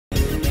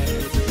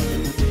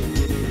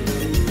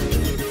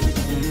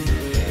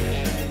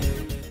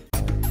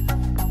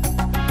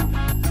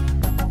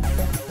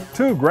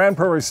Two Grand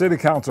Prairie City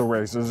Council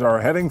races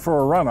are heading for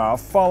a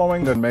runoff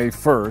following the May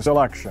 1st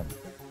election.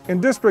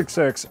 In District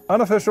 6,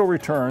 unofficial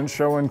returns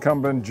show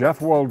incumbent Jeff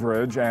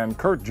Woldridge and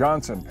Kurt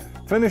Johnson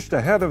finished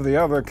ahead of the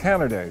other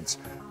candidates,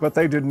 but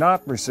they did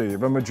not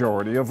receive a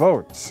majority of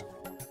votes.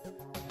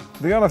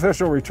 The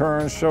unofficial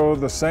returns show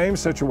the same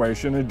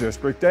situation in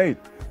District 8,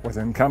 with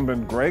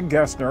incumbent Greg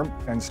Gessner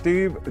and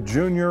Steve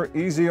Jr.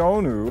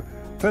 Ezionu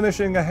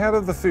finishing ahead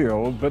of the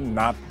field but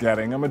not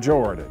getting a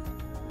majority.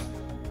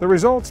 The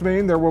results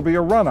mean there will be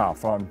a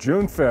runoff on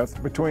June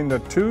 5th between the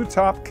two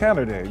top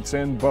candidates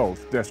in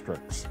both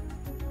districts.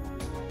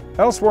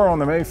 Elsewhere on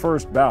the May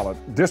 1st ballot,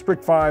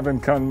 District 5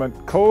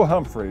 incumbent Cole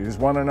Humphreys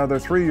won another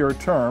 3-year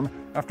term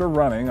after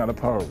running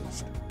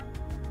unopposed.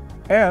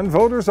 And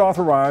voters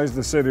authorized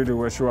the city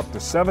to issue up to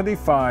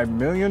 $75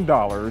 million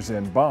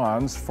in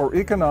bonds for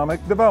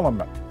economic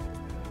development.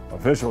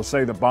 Officials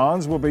say the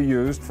bonds will be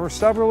used for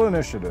several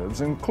initiatives,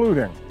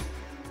 including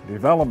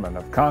development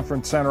of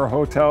conference center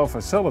hotel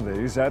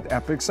facilities at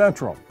Epic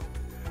Central,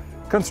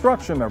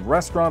 construction of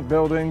restaurant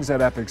buildings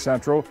at Epic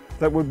Central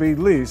that would be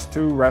leased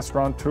to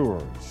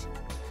restaurateurs,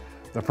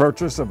 the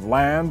purchase of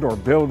land or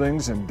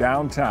buildings in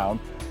downtown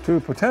to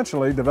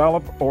potentially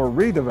develop or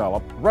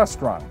redevelop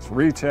restaurants,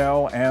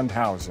 retail, and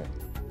housing,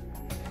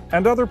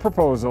 and other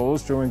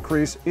proposals to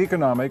increase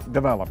economic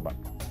development.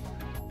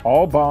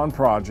 All bond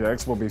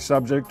projects will be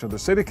subject to the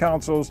City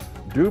Council's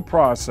due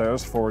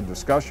process for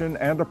discussion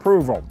and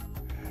approval,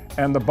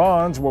 and the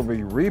bonds will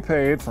be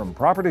repaid from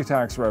property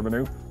tax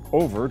revenue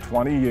over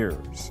 20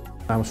 years.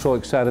 I'm so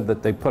excited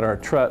that they put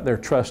their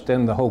trust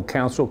in the whole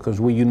council, because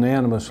we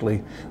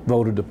unanimously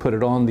voted to put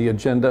it on the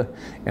agenda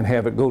and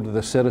have it go to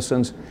the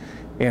citizens.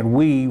 And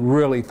we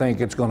really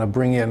think it's going to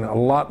bring in a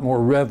lot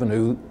more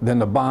revenue than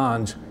the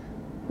bonds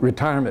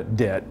retirement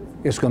debt.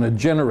 It's going to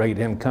generate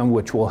income,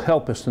 which will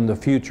help us in the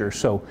future.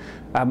 So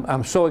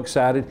I'm so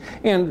excited.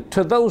 And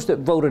to those that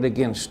voted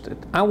against it,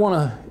 I want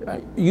to,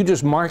 you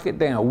just mark it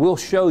down. We'll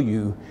show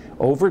you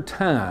over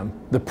time,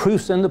 the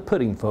proof's in the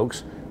pudding,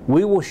 folks.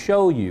 We will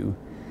show you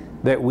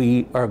that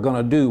we are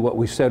going to do what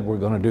we said we're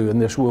going to do,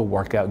 and this will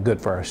work out good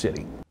for our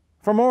city.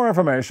 For more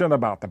information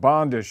about the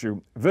bond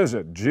issue,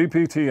 visit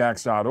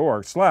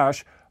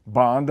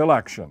gptx.org/bond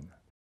election.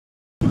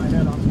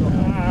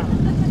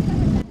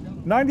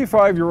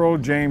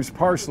 95-year-old James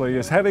Parsley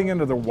is heading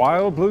into the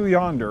wild blue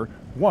yonder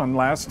one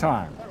last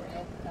time.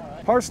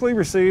 Parsley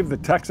received the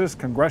Texas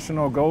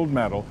Congressional Gold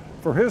Medal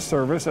for his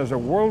service as a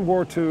World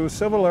War II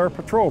Civil Air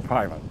Patrol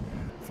pilot,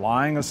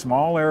 flying a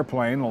small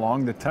airplane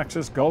along the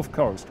Texas Gulf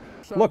Coast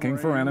looking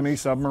for enemy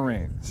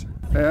submarines.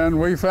 And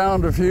we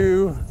found a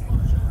few,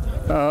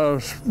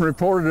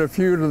 reported a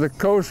few to the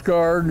Coast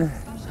Guard,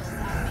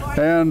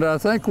 and I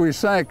think we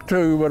sank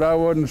 2, but I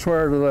wouldn't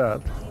swear to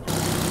that.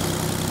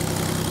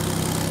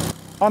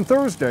 On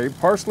Thursday,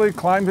 Parsley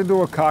climbed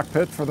into a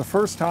cockpit for the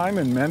first time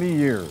in many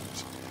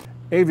years.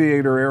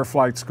 Aviator Air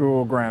Flight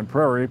School Grand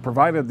Prairie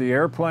provided the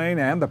airplane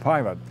and the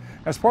pilot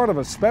as part of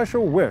a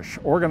special wish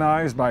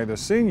organized by the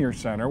Senior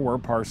Center where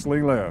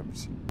Parsley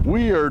lives.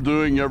 We are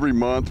doing every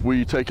month,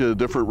 we take a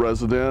different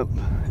resident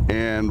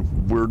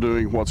and we're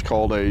doing what's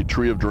called a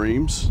Tree of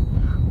Dreams,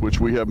 which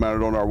we have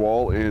mounted on our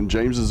wall, and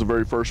James is the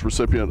very first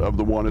recipient of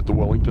the one at the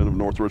Wellington of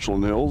North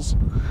Richland Hills.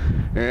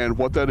 And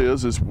what that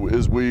is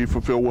we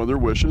fulfill one of their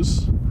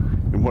wishes,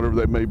 and whatever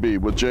that may be.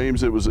 With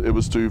James, it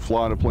was to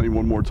fly in a plane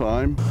one more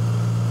time.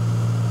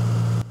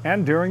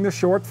 And during the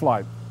short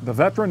flight, the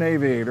veteran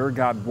aviator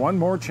got one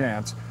more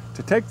chance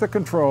to take the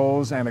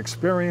controls and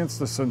experience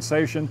the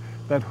sensation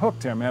that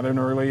hooked him at an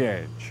early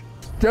age.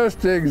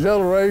 Just the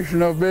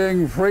exhilaration of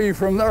being free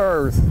from the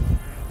earth.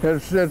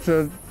 It's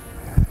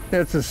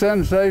a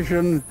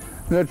sensation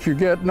that you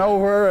get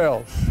nowhere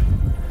else.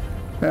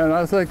 And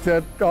I think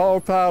that all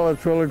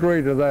pilots will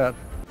agree to that.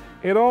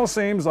 It all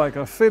seems like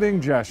a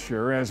fitting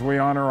gesture as we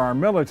honor our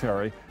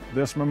military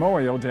this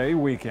Memorial Day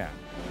weekend.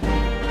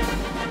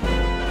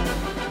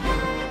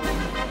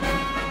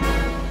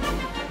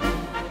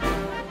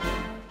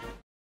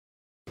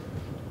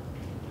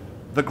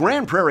 The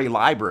Grand Prairie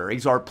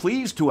Libraries are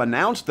pleased to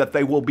announce that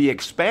they will be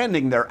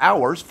expanding their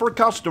hours for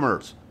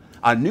customers.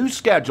 A new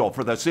schedule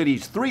for the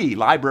city's 3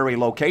 library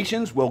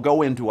locations will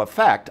go into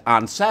effect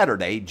on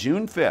Saturday,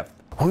 June 5th.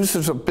 Well, this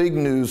is a big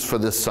news for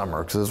this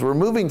summer, because as we're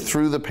moving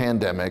through the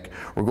pandemic,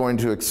 we're going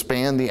to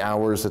expand the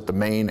hours at the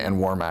Main and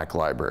Warmack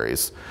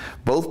libraries.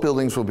 Both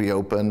buildings will be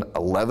open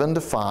 11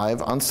 to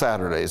 5 on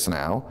Saturdays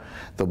now.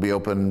 They'll be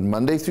open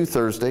Monday through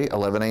Thursday,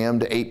 11 a.m.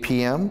 to 8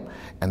 p.m.,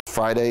 and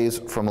Fridays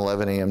from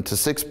 11 a.m. to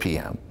 6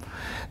 p.m.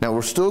 Now,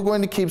 we're still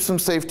going to keep some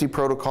safety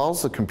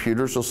protocols. The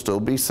computers will still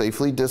be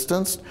safely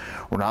distanced.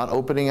 We're not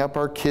opening up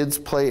our kids'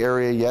 play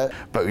area yet,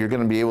 but you're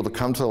going to be able to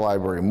come to the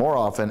library more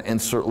often,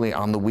 and certainly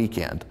on the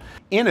weekend.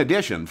 In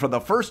addition, for the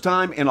first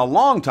time in a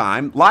long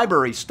time,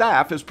 library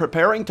staff is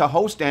preparing to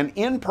host an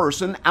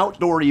in-person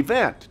outdoor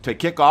event to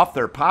kick off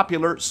their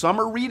popular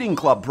Summer Reading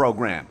Club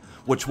program,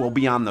 which will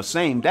be on the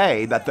same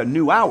day that the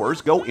new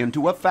hours go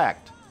into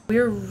effect.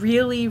 We're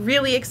really,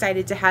 really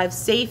excited to have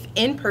safe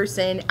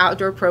in-person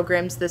outdoor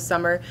programs this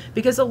summer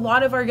because a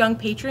lot of our young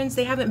patrons,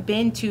 they haven't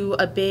been to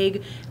a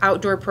big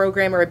outdoor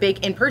program or a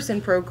big in-person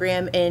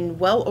program in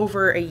well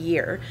over a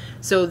year.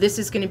 So this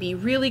is going to be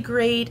really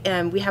great.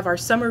 We have our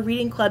summer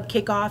reading club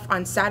kickoff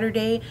on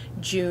Saturday,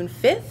 June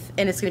 5th,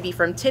 and it's going to be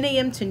from 10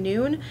 a.m. to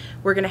noon.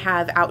 We're going to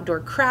have outdoor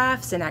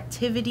crafts and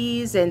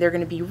activities, and they're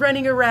going to be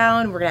running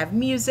around. We're going to have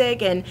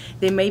music, and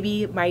they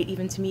might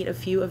even to meet a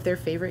few of their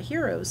favorite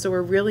heroes. So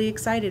we're really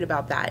excited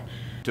about that.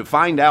 To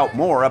find out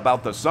more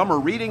about the Summer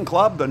Reading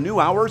Club, the New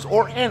Hours,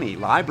 or any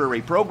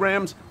library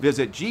programs,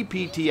 visit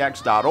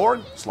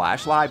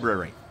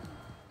gptx.org/library.